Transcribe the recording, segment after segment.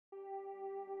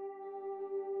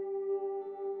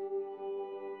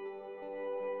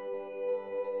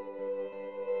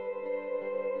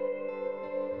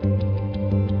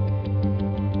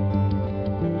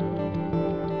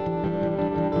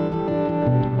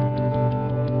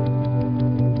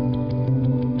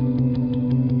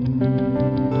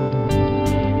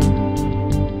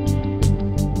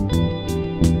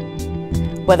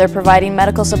Whether providing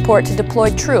medical support to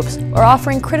deployed troops or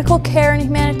offering critical care and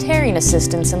humanitarian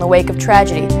assistance in the wake of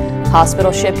tragedy,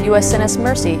 hospital ship USNS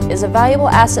Mercy is a valuable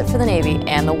asset for the Navy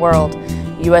and the world.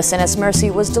 USNS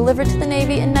Mercy was delivered to the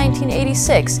Navy in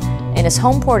 1986 and is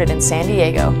home ported in San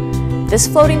Diego. This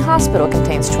floating hospital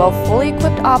contains 12 fully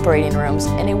equipped operating rooms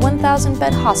and a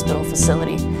 1,000-bed hospital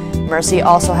facility. Mercy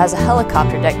also has a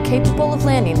helicopter deck capable of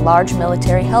landing large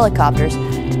military helicopters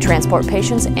to transport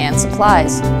patients and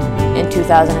supplies. In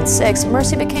 2006,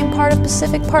 Mercy became part of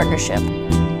Pacific Partnership.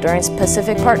 During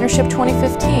Pacific Partnership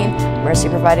 2015, Mercy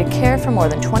provided care for more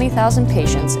than 20,000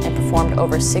 patients and performed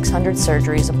over 600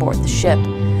 surgeries aboard the ship.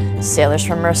 Sailors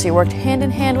from Mercy worked hand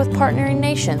in hand with partnering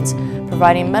nations,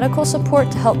 providing medical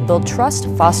support to help build trust,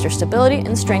 foster stability,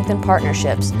 and strengthen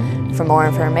partnerships. For more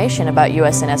information about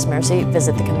USNS Mercy,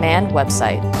 visit the Command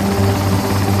website.